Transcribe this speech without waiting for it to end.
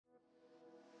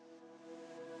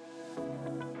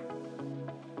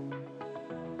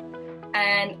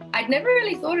And I'd never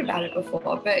really thought about it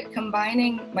before, but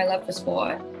combining my love for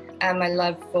sport and my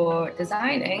love for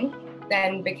designing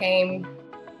then became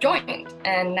joined.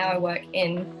 And now I work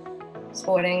in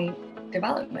sporting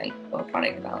development or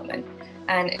product development.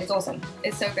 And it's awesome.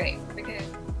 It's so great because...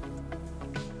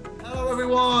 Hello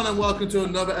everyone and welcome to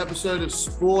another episode of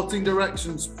Sporting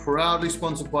Directions, proudly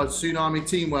sponsored by Tsunami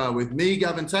Teamwear with me,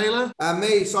 Gavin Taylor. And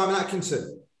me, Simon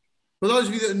Atkinson. For those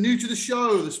of you that are new to the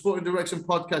show, the Sporting Direction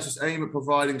podcast is aimed at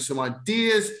providing some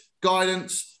ideas,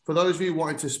 guidance for those of you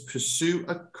wanting to pursue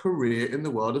a career in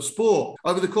the world of sport.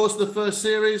 Over the course of the first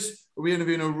series, we'll be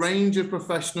interviewing a range of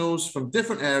professionals from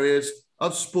different areas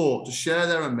of sport to share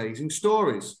their amazing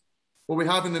stories. We'll be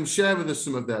having them share with us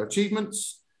some of their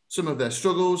achievements, some of their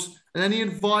struggles, and any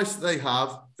advice that they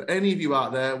have for any of you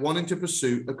out there wanting to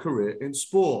pursue a career in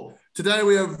sport. Today,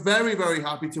 we are very, very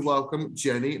happy to welcome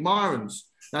Jenny Myrans.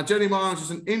 Now, Jenny Myrans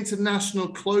is an international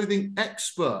clothing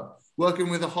expert working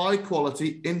with a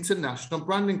high-quality international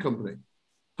branding company.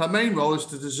 Her main role is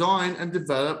to design and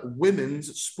develop women's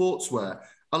sportswear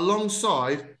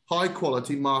alongside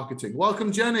high-quality marketing.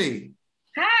 Welcome, Jenny.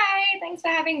 Hi, thanks for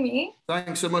having me.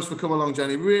 Thanks so much for coming along,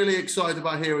 Jenny. Really excited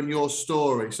about hearing your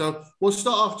story. So we'll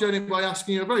start off, Jenny, by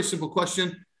asking you a very simple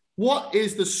question. What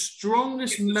is the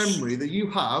strongest memory that you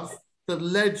have that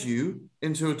led you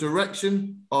into a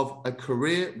direction of a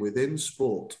career within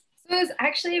sport? So it was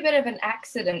actually a bit of an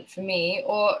accident for me,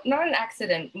 or not an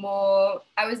accident, more,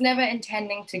 I was never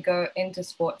intending to go into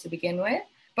sport to begin with,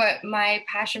 but my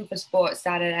passion for sport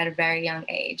started at a very young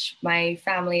age. My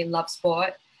family loved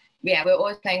sport. Yeah, we were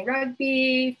always playing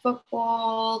rugby,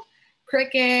 football,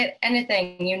 cricket,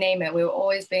 anything, you name it. We were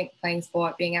always playing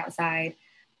sport, being outside.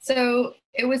 So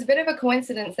it was a bit of a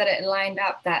coincidence that it lined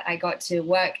up that I got to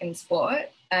work in sport,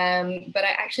 but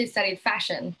I actually studied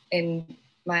fashion in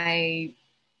my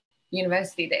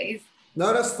university days.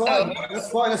 No, that's fine.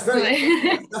 That's fine.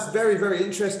 That's very, very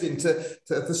interesting.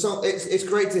 For some, it's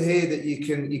great to hear that you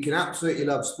can absolutely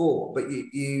love sport, but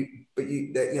you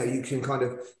can kind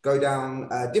of go down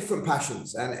different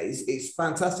passions, and it's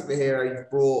fantastic to hear how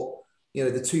you've brought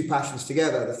the two passions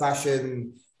together, the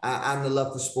fashion and the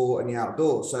love for sport and the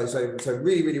outdoors. So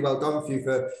really, really well done for you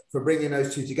for bringing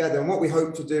those two together. And what we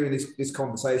hope to do in this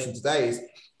conversation today is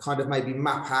kind of maybe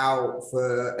map out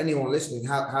for anyone listening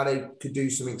how they could do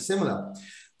something similar.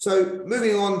 So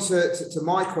moving on to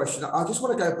my question, I just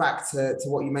want to go back to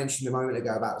what you mentioned a moment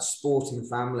ago about the sporting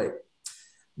family.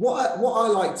 What I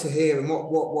like to hear, and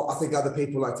what I think other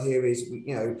people like to hear is,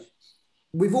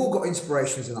 we've all got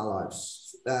inspirations in our lives.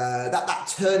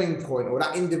 That turning point or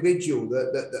that individual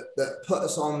that put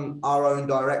us on our own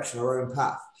direction, our own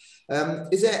path.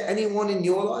 Is there anyone in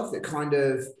your life that kind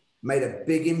of made a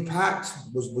big impact?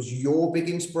 Was your big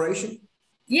inspiration?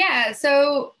 Yeah,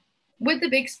 so with the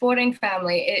big sporting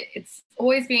family, it's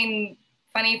always been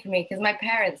funny for me because my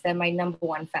parents, they're my number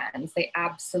one fans. They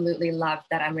absolutely love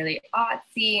that I'm really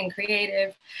artsy and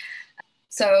creative.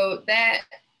 So they're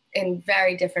in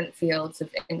very different fields of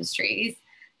industries,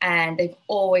 and they've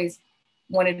always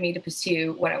wanted me to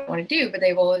pursue what I want to do, but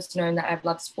they've always known that I've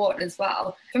loved sport as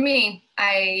well. For me,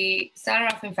 I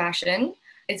started off in fashion.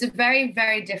 It's a very,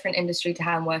 very different industry to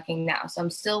how I'm working now. So I'm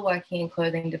still working in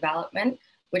clothing development,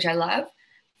 which I love.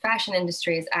 Fashion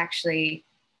industry is actually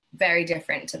very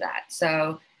different to that.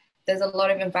 So there's a lot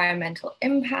of environmental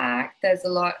impact. There's a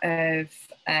lot of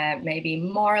maybe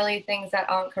morally things that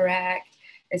aren't correct,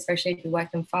 especially if you work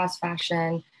in fast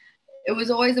fashion. It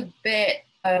was always a bit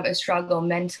of a struggle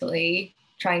mentally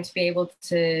trying to be able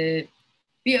to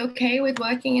be okay with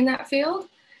working in that field.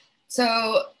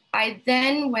 So I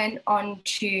then went on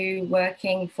to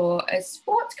working for a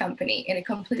sports company in a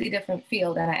completely different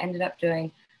field, and I ended up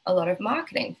doing a lot of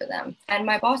marketing for them. And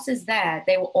my bosses there,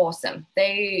 they were awesome.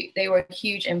 They were a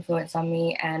huge influence on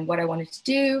me and what I wanted to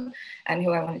do and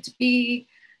who I wanted to be.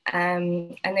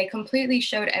 And they completely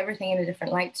showed everything in a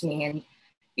different light to me. And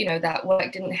that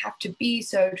work didn't have to be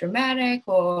so dramatic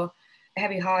or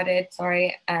heavy-hearted,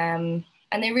 and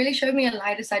they really showed me a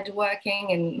lighter side to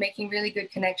working and making really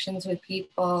good connections with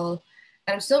people.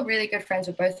 And I'm still really good friends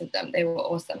with both of them. They were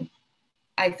awesome.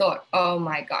 I thought, oh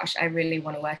my gosh, I really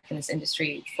want to work in this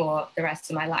industry for the rest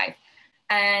of my life.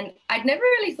 And I'd never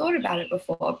really thought about it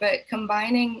before, but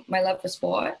combining my love for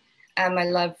sport and my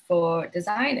love for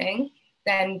designing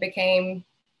then became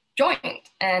joined.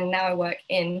 And now I work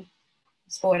in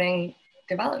sporting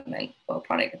development or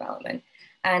product development.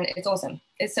 And it's awesome.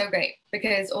 It's so great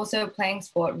because also playing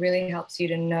sport really helps you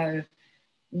to know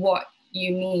what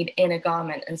you need in a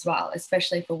garment as well,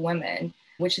 especially for women,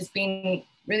 which has been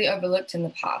really overlooked in the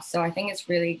past. So I think it's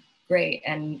really great.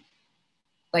 And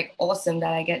like awesome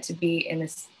that I get to be in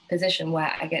this position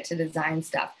where I get to design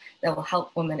stuff that will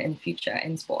help women in the future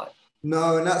in sport.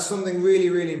 No, and that's something really,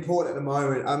 really important at the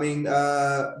moment. I mean,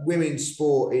 women's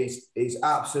sport is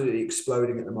absolutely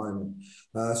exploding at the moment.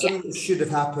 Something that should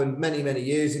have happened many, many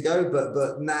years ago,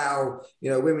 but now, you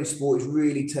know, women's sport is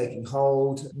really taking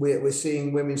hold. We're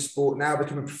seeing women's sport now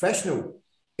becoming professional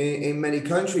in many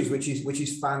countries, which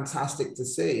is fantastic to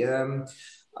see.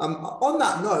 On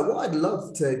that note, what I'd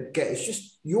love to get is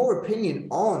just your opinion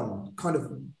on kind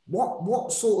of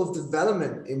what sort of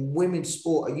development in women's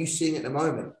sport are you seeing at the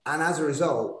moment? And as a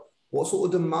result, what sort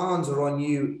of demands are on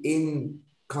you in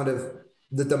kind of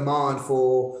the demand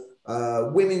for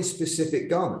women's specific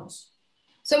garments?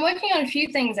 So I'm working on a few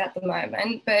things at the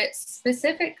moment, but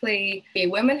specifically,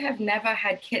 women have never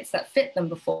had kits that fit them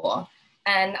before.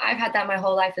 And I've had that my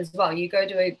whole life as well. You go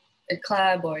to a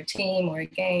club or a team or a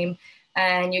game,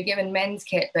 and you're given men's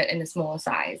kit, but in a smaller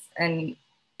size. And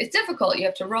it's difficult. You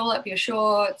have to roll up your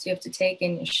shorts, you have to take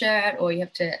in your shirt, or you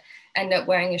have to end up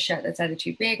wearing a shirt that's either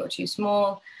too big or too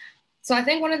small. So I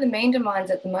think one of the main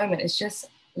demands at the moment is just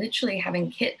literally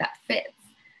having kit that fits.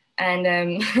 And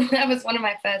that was one of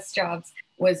my first jobs,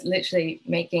 was literally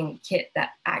making kit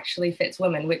that actually fits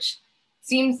women, which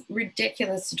seems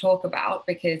ridiculous to talk about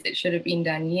because it should have been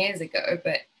done years ago,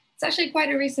 but it's actually quite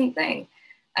a recent thing.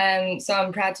 So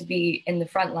I'm proud to be in the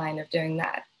front line of doing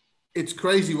that. It's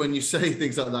crazy when you say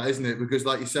things like that, isn't it? Because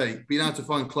like you say, being able to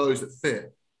find clothes that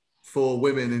fit for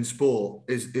women in sport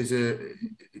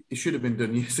it should have been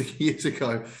done years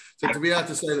ago. So to be able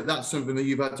to say that that's something that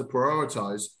you've had to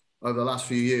prioritize over the last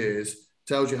few years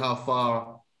tells you how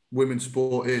far women's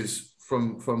sport is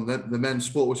from the men's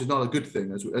sport, which is not a good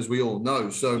thing, as we all know.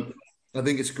 So I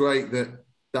think it's great that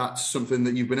that's something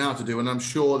that you've been able to do. And I'm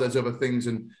sure there's other things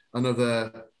and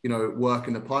other, you know, work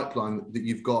in the pipeline that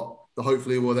you've got that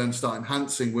hopefully will then start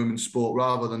enhancing women's sport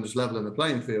rather than just leveling the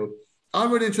playing field.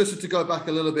 I'm really interested to go back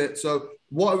a little bit. So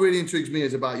what really intrigues me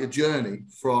is about your journey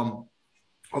from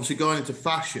obviously going into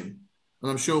fashion. And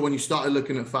I'm sure when you started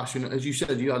looking at fashion, as you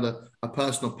said, you had a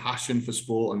personal passion for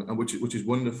sport, and which is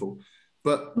wonderful,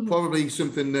 but probably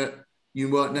something that you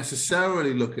weren't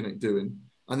necessarily looking at doing.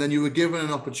 And then you were given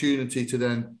an opportunity to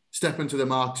then step into the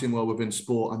marketing world within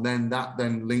sport, and then that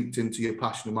then linked into your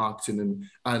passion of marketing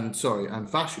and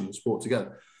fashion and sport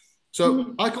together.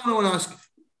 So I kind of want to ask,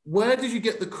 where did you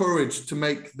get the courage to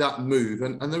make that move?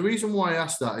 And the reason why I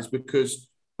ask that is because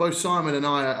both Simon and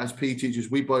I, as PE teachers,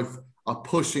 we both are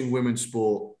pushing women's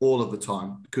sport all of the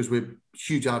time because we're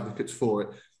huge advocates for it.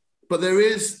 But there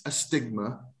is a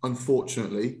stigma,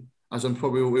 unfortunately, as I'm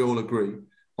probably we all agree,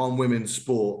 on women's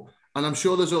sport. And I'm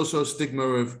sure there's also a stigma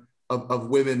of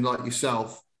women like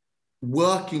yourself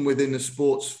working within the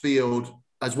sports field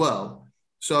as well.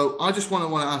 So I just want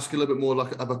to ask a little bit more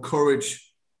like of a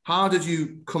courage. How did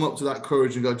you come up to that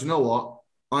courage and go, do you know what?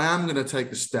 I am going to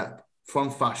take a step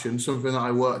from fashion, something that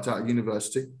I worked at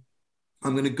university.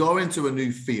 I'm going to go into a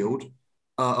new field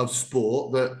of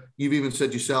sport that you've even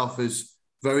said yourself is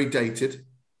very dated.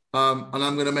 And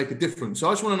I'm going to make a difference. So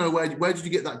I just want to know, where did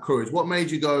you get that courage? What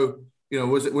made you go, you know,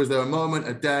 was there a moment,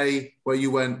 a day where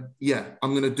you went, yeah,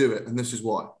 I'm going to do it, and this is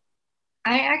why?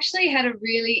 I actually had a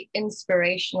really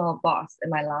inspirational boss in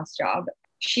my last job.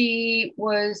 She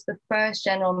was the first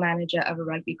general manager of a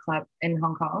rugby club in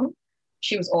Hong Kong.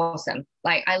 She was awesome.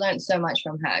 Like, I learned so much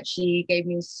from her. She gave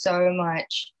me so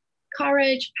much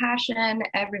courage, passion,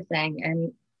 everything.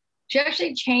 And she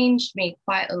actually changed me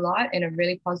quite a lot in a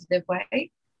really positive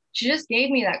way. She just gave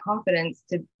me that confidence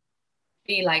to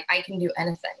be like, I can do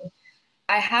anything.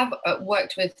 I have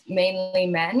worked with mainly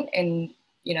men in,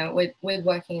 you know, with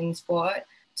working in sport.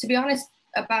 To be honest,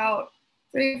 about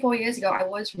 3 or 4 years ago, I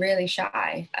was really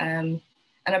shy. And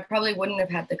I probably wouldn't have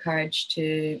had the courage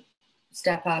to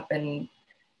step up and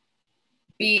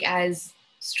be as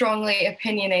strongly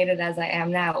opinionated as I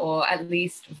am now, or at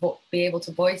least be able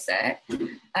to voice it.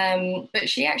 But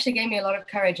she actually gave me a lot of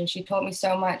courage, and she taught me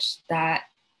so much that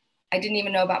I didn't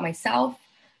even know about myself,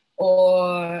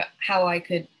 or how I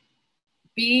could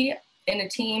be in a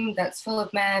team that's full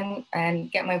of men and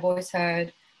get my voice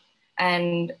heard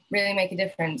and really make a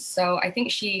difference. So I think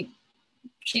she's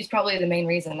probably the main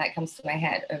reason that comes to my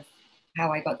head of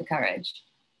how I got the courage.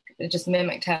 It just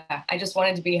mimicked her. I just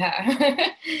wanted to be her.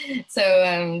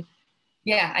 So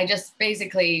yeah, I just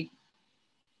basically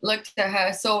looked at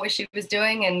her, saw what she was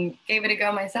doing, and gave it a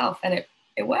go myself, and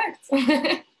it worked.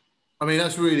 I mean,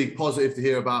 that's really positive to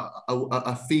hear about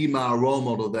a female role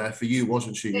model there for you,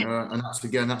 wasn't she? You know, and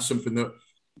that's something that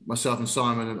myself and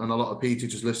Simon and a lot of PE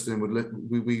teachers listening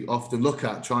we often look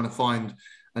at, trying to find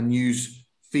and use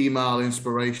female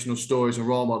inspirational stories and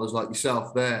role models like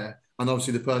yourself there. and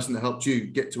obviously the person that helped you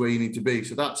get to where you need to be.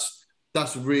 So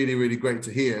that's really, really great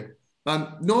to hear.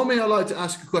 Normally I like to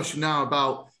ask a question now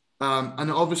about,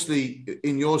 and obviously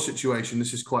in your situation,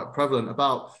 this is quite prevalent,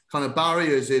 about kind of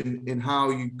barriers in how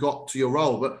you got to your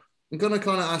role. But I'm going to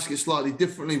kind of ask it slightly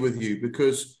differently with you,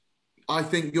 because I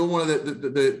think you're one of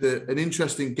an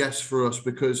interesting guest for us,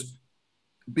 because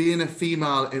being a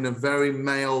female in a very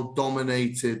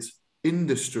male-dominated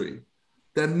industry,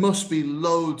 there must be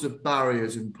loads of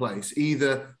barriers in place,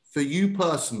 either for you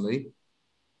personally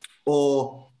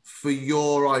or for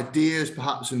your ideas,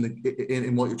 perhaps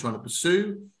in what you're trying to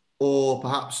pursue, or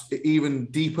perhaps even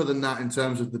deeper than that in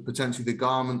terms of potentially the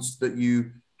garments that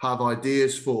you have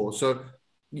ideas for. So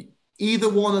either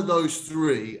one of those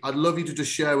three, I'd love you to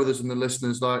just share with us and the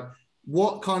listeners, like,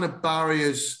 what kind of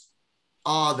barriers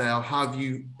are there or have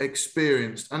you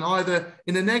experienced? And either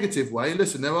in a negative way,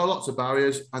 listen, there are lots of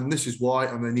barriers and this is why,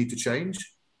 and they need to change.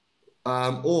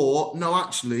 Or no,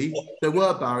 actually, there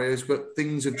were barriers, but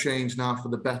things have changed now for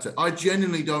the better. I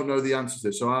genuinely don't know the answer to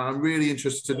this. So I'm really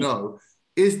interested to know,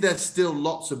 is there still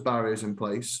lots of barriers in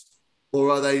place, or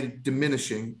are they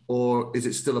diminishing, or is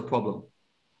it still a problem?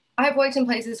 I've worked in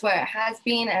places where it has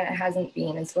been and it hasn't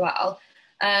been as well.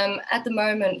 At the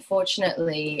moment,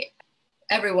 fortunately,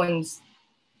 everyone's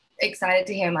excited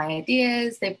to hear my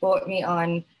ideas. They brought me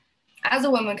on as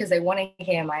a woman because they want to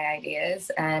hear my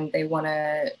ideas, and they want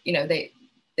to,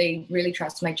 they really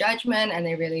trust my judgment and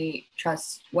they really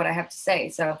trust what I have to say.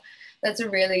 So that's a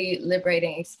really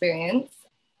liberating experience.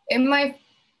 In my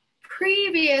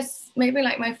previous, maybe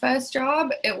like my first job,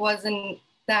 it wasn't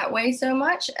that way so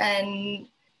much. And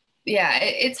yeah,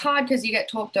 it's hard because you get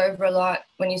talked over a lot.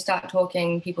 When you start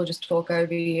talking, people just talk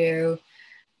over you.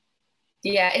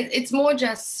 Yeah, it's more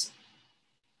just,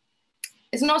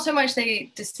 it's not so much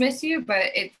they dismiss you, but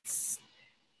it's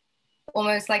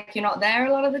almost like you're not there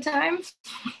a lot of the time,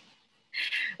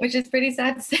 which is pretty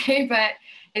sad to say, but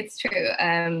it's true.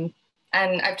 And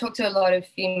I've talked to a lot of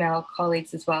female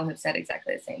colleagues as well who've said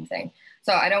exactly the same thing.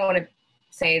 So I don't want to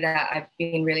say that I've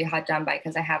been really hard done by,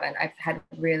 because I haven't. I've had a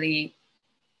really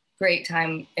great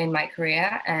time in my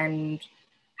career and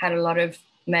had a lot of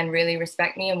men really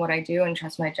respect me and what I do and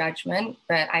trust my judgment.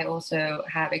 But I also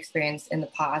have experienced in the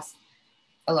past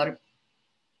a lot of,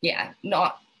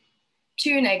 not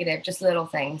too negative, just little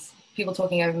things. People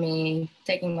talking over me,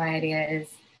 taking my ideas,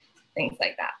 things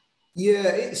like that.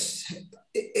 Yeah,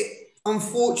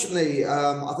 unfortunately,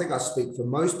 I think I speak for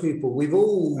most people. We've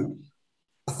all,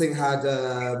 I think, had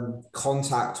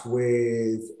contact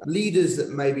with leaders that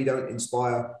maybe don't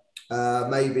inspire,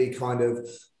 maybe kind of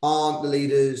aren't the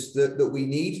leaders that we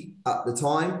need at the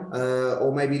time,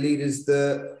 or maybe leaders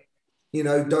that,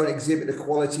 don't exhibit the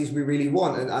qualities we really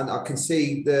want. And I can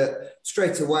see that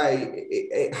straight away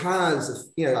it has,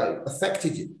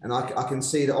 affected you. And I can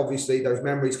see that obviously those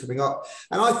memories coming up.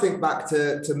 And I think back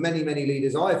to many, many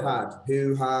leaders I've had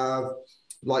who have,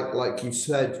 like you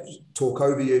said, talk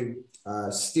over you,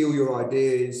 steal your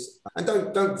ideas, and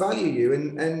don't value you.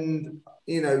 And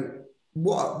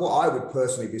what I would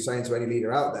personally be saying to any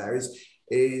leader out there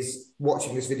is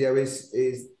watching this video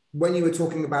is when you were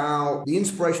talking about the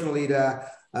inspirational leader,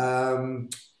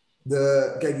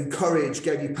 that gave you courage,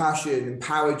 gave you passion,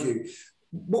 empowered you.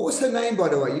 What was her name, by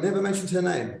the way? You never mentioned her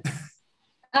name.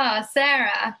 Oh,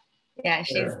 Sarah. Yeah,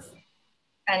 she's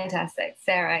fantastic.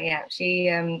 Sarah, yeah. She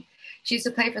used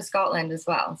to play for Scotland as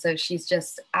well. So she's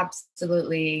just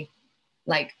absolutely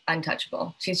like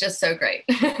untouchable. She's just so great.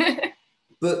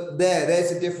 But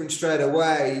there's a difference straight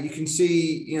away. You can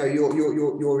see,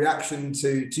 your reaction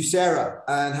to Sarah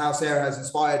and how Sarah has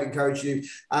inspired, encouraged you,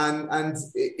 and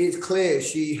it's clear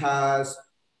she has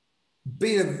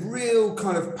been a real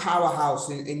kind of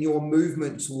powerhouse in your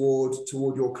movement toward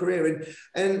your career.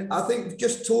 And I think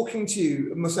just talking to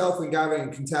you, myself and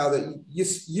Gavin can tell that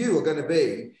you are going to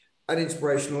be an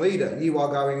inspirational leader. You are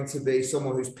going to be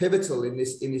someone who's pivotal in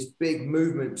this big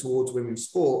movement towards women's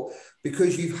sport,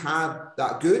 because you've had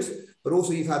that good, but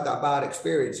also you've had that bad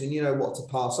experience, and you know what to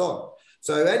pass on.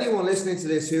 So anyone listening to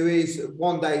this who is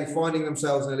one day finding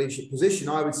themselves in a leadership position,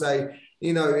 I would say,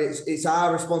 it's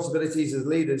our responsibilities as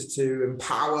leaders to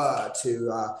empower,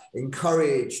 to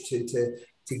encourage, to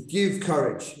give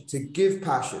courage, to give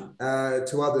passion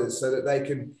to others, so that they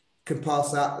can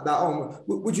pass that on.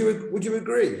 Would you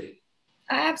agree?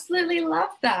 I absolutely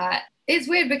love that. It's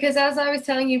weird because, as I was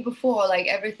telling you before, like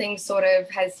everything sort of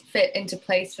has fit into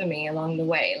place for me along the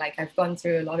way. Like I've gone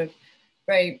through a lot of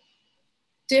very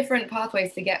different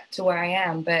pathways to get to where I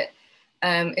am, but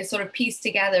it's sort of pieced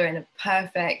together in a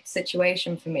perfect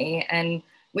situation for me. And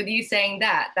with you saying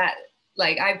that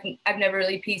like I've never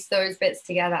really pieced those bits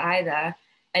together either.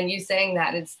 And you saying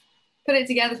that, put it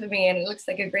together for me, and it looks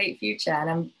like a great future.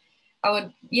 And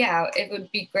it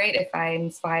would be great if I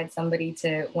inspired somebody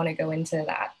to want to go into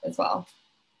that as well.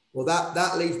 Well,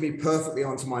 that leads me perfectly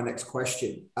on to my next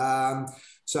question.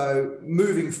 So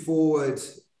moving forward,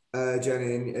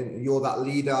 Jenny, and you're that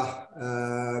leader,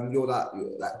 you're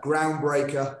that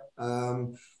groundbreaker.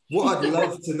 What I'd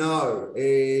love to know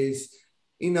is,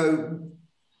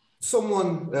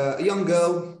 someone, a young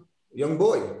girl, a young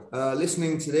boy,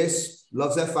 listening to this,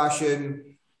 loves their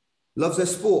fashion, loves their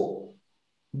sport.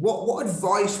 What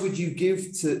advice would you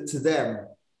give to them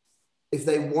if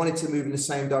they wanted to move in the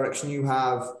same direction you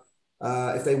have,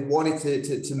 if they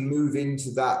wanted to move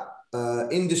into that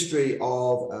industry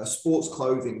of sports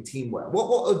clothing, teamwear?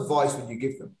 What advice would you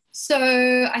give them?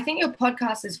 So I think your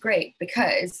podcast is great,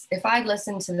 because if I'd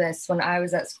listened to this when I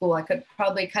was at school, I could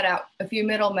probably cut out a few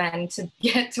middlemen to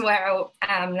get to where I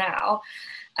am now.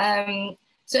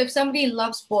 So if somebody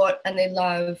loves sport and they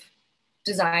love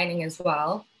designing as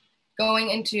well, going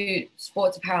into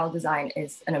sports apparel design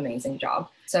is an amazing job.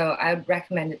 So I would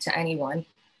recommend it to anyone.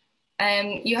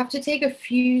 You have to take a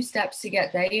few steps to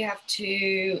get there. You have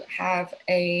to have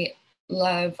a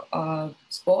love of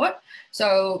sport.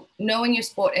 So knowing your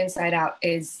sport inside out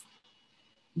is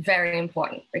very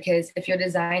important, because if you're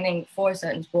designing for a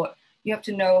certain sport, you have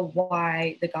to know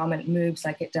why the garment moves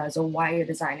like it does, or why you're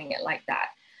designing it like that.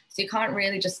 So you can't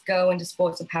really just go into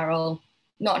sports apparel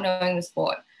not knowing the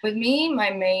sport. With me,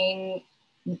 my main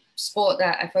sport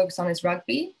that I focus on is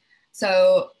rugby.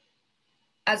 So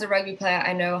as a rugby player,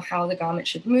 I know how the garment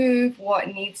should move, what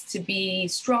needs to be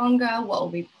stronger, what will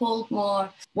be pulled more,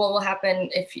 what will happen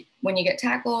when you get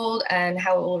tackled, and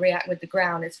how it will react with the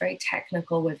ground. It's very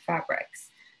technical with fabrics.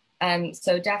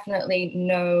 So definitely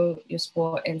know your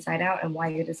sport inside out and why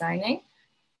you're designing.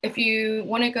 If you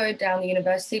want to go down the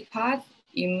university path,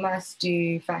 you must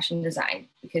do fashion design,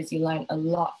 because you learn a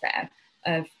lot there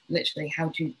of literally how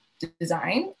to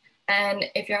design. And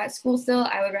if you're at school still,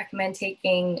 I would recommend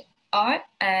taking art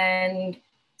and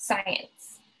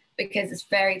science, because it's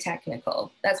very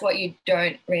technical. That's what you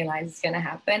don't realize is going to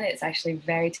happen. It's actually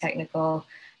very technical,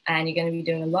 and you're going to be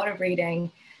doing a lot of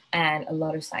reading and a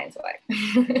lot of science work.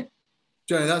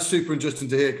 Jenny, that's super interesting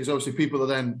to hear, because obviously people that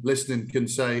are then listening can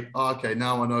say, oh, okay,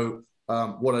 now I know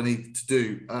what I need to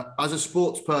do. As a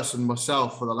sports person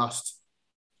myself for the last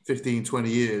 15, 20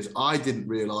 years, I didn't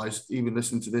realize, even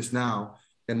listening to this now,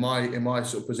 in my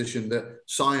sort of position, that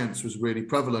science was really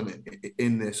prevalent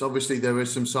in this. Obviously, there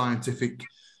is some scientific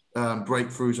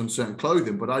breakthroughs on certain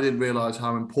clothing, but I didn't realize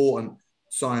how important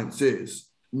science is.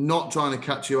 Not trying to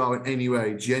catch you out in any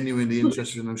way, genuinely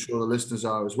interested, and I'm sure the listeners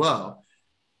are as well.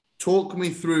 Talk me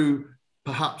through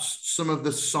perhaps some of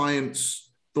the science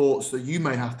thoughts that you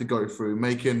may have to go through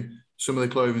making some of the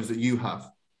clothing that you have.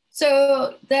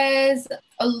 So there's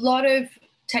a lot of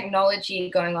technology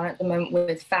going on at the moment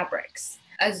with fabrics.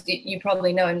 As you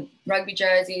probably know, in rugby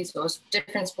jerseys or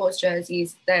different sports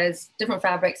jerseys, there's different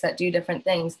fabrics that do different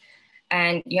things,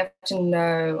 and you have to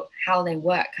know how they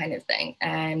work, kind of thing.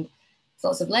 And there's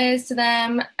lots of layers to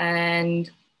them, and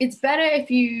it's better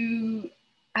if you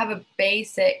have a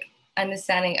basic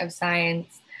understanding of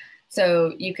science,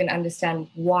 so you can understand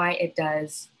why it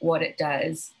does what it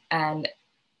does and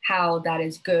how that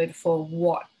is good for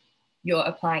what you're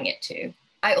applying it to.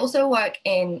 I also work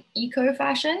in eco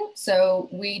fashion. So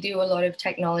we do a lot of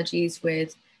technologies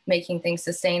with making things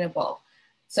sustainable.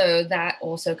 So that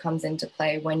also comes into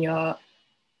play when you're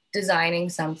designing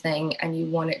something and you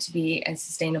want it to be as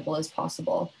sustainable as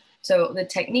possible. So the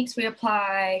techniques we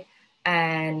apply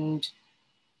and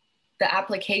the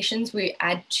applications we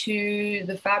add to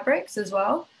the fabrics as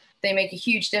well, they make a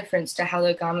huge difference to how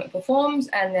the garment performs,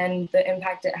 and then the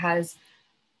impact it has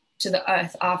to the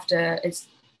earth after it's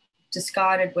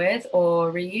discarded with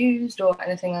or reused or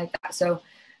anything like that. So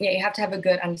yeah, you have to have a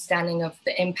good understanding of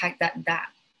the impact that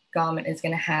garment is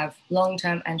going to have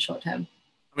long-term and short-term.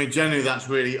 I mean, generally,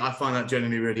 I find that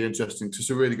genuinely really interesting. It's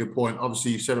a really good point.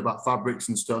 Obviously, you said about fabrics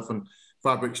and stuff, and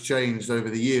fabrics changed over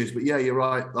the years. But yeah, you're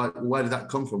right. Like, where did that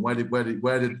come from? Where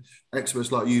did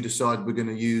experts like you decide we're going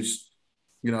to use,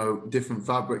 different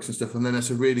fabrics and stuff? And then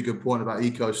that's a really good point about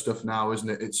eco stuff now, isn't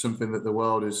it? It's something that the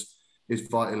world is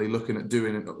vitally looking at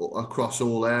doing across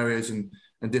all areas and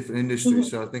different industries. Mm-hmm.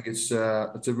 So I think it's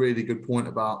a really good point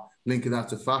about linking that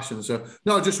to fashion. So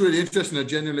no, just really interesting. I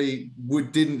generally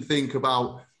didn't think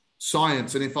about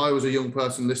science. And if I was a young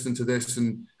person listening to this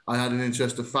and I had an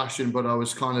interest of fashion, but I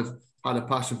was had a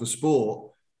passion for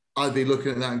sport, I'd be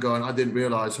looking at that and going, I didn't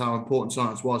realize how important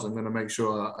science was. I'm going to make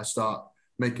sure I start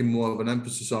making more of an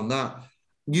emphasis on that.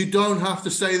 You don't have to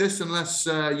say this unless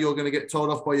you're going to get told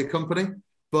off by your company,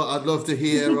 but I'd love to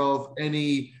hear of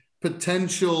any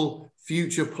potential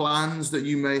future plans that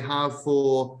you may have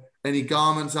for any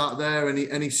garments out there?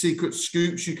 Any secret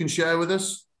scoops you can share with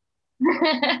us?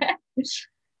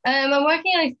 I'm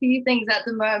working on a few things at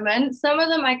the moment. Some of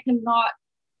them I cannot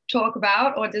talk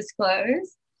about or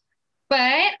disclose,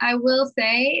 but I will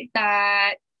say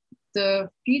that the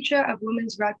future of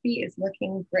women's rugby is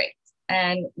looking great.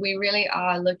 And we really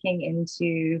are looking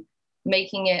into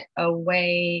making it a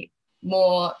way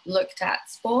more looked at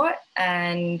sport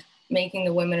and making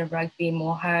the women of rugby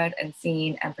more heard and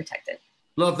seen and protected.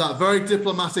 Love that. Very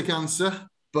diplomatic answer,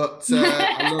 but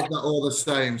I love that all the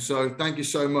same. So thank you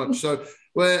so much. So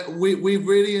we've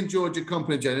really enjoyed your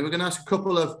company, Jenny. We're going to ask a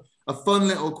couple of fun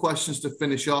little questions to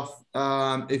finish off.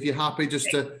 If you're happy just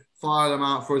to fire them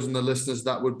out for us and the listeners,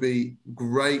 that would be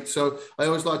great. So I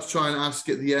always like to try and ask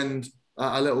at the end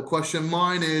a little question.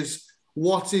 Mine is,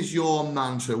 what is your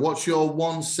mantra? What's your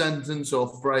one sentence or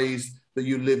phrase that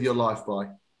you live your life by?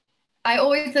 I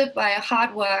always live by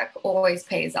hard work always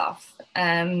pays off.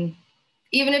 Even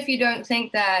if you don't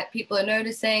think that people are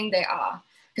noticing, they are.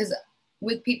 Because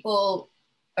with people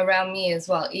around me as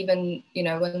well, even,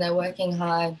 when they're working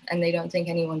hard and they don't think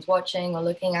anyone's watching or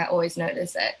looking, I always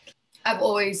notice it. I've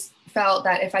always felt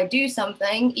that if I do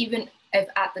something, even if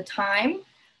at the time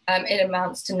it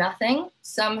amounts to nothing,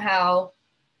 somehow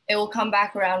it will come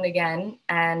back around again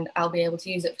and I'll be able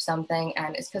to use it for something.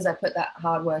 And it's because I put that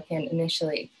hard work in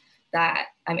initially that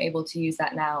I'm able to use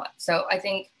that now. So I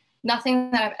think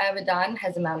nothing that I've ever done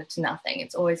has amounted to nothing.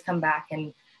 It's always come back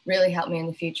and really helped me in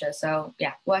the future. So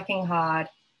yeah, working hard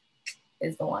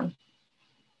is the one.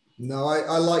 No,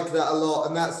 I like that a lot.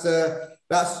 And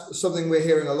that's something we're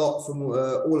hearing a lot from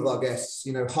all of our guests.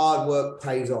 Hard work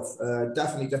pays off.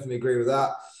 Definitely agree with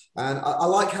that. And I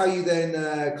like how you then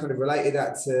kind of related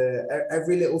that to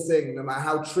every little thing, no matter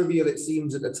how trivial it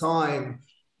seems at the time,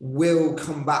 will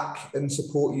come back and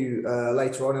support you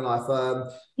later on in life.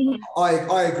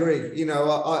 I agree.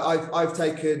 I've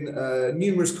taken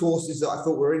numerous courses that I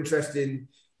thought were interesting,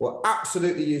 were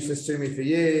absolutely useless to me for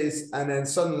years, and then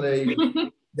suddenly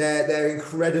they're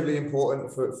incredibly important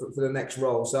for the next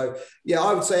role. So yeah,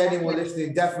 I would say anyone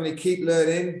listening, definitely keep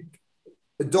learning,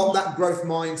 adopt that growth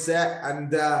mindset,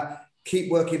 and keep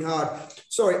working hard.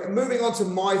 Sorry, moving on to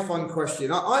my fun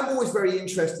question. I'm always very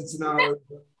interested to know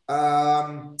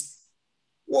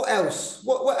what else?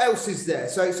 What else is there?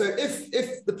 So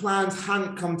if the plans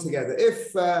hadn't come together,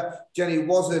 if Jenny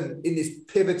wasn't in this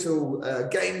pivotal,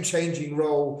 game-changing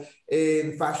role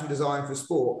in fashion design for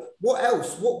sport, what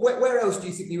else? Where else do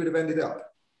you think you would have ended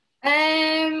up?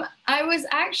 I was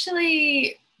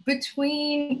actually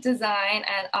between design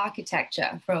and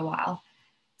architecture for a while.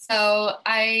 So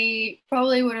I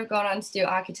probably would have gone on to do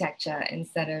architecture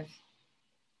instead of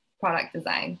product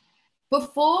design.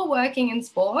 Before working in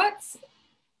sports,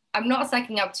 I'm not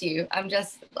sucking up to you. I'm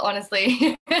just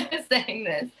honestly saying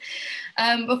this.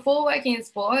 Before working in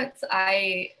sports,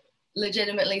 I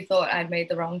legitimately thought I'd made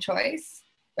the wrong choice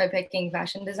by picking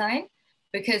fashion design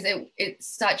because it's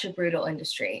such a brutal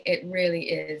industry. It really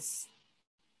is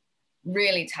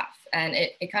really tough and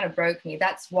it kind of broke me.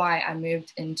 That's why I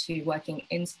moved into working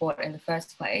in sport in the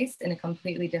first place in a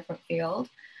completely different field.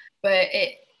 But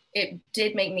it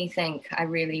did make me think I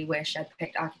really wish I'd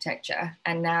picked architecture.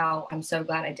 And now I'm so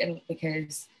glad I didn't,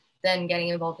 because then getting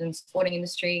involved in the sporting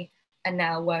industry and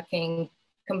now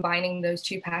combining those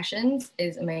two passions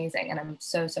is amazing. And I'm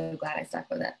so glad I stuck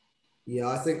with it. Yeah,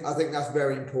 I think that's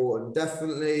very important.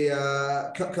 Definitely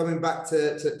coming back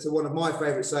to one of my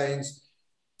favorite sayings,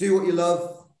 do what you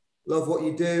love what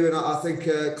you do. And I think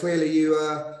clearly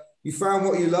you found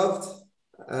what you loved.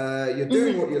 You're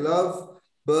doing what you love,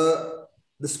 but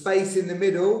the space in the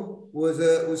middle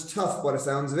was tough by the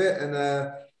sounds of it. And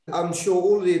I'm sure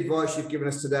all the advice you've given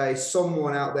us today,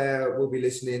 someone out there will be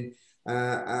listening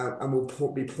and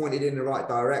will be pointed in the right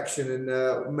direction.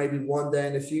 And maybe one day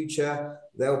in the future,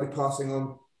 they'll be passing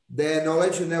on their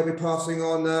knowledge and they'll be passing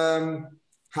on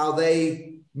how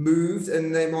they moved.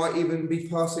 And they might even be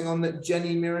passing on that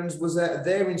Jenny Myrans was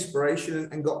their inspiration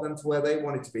and got them to where they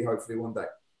wanted to be, hopefully one day.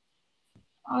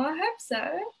 Oh, I hope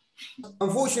so.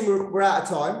 Unfortunately, we're out of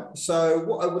time. So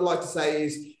what I would like to say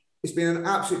is it's been an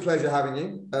absolute pleasure having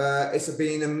you. It's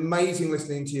been amazing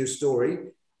listening to your story.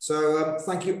 So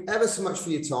thank you ever so much for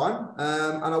your time.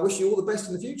 And I wish you all the best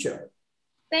in the future.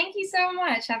 Thank you so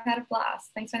much. I've had a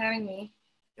blast. Thanks for having me.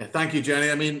 Yeah, thank you,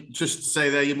 Jenny. I mean, just to say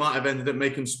there, you might have ended up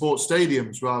making sports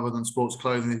stadiums rather than sports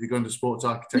clothing if you're going to sports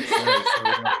architecture.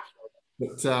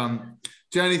 But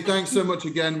Jenny, thanks so much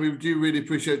again. We do really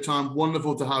appreciate time.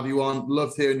 Wonderful to have you on.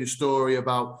 Loved hearing your story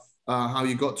about how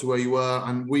you got to where you were.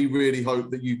 And we really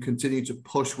hope that you continue to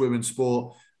push women's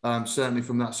sport certainly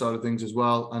from that side of things as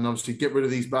well. And obviously get rid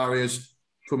of these barriers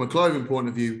from a clothing point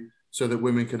of view so that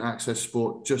women can access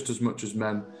sport just as much as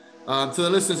men. To the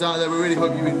listeners out there, we really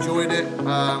hope you enjoyed it.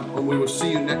 And we will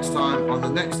see you next time on the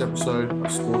next episode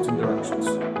of Sporting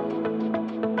Directions.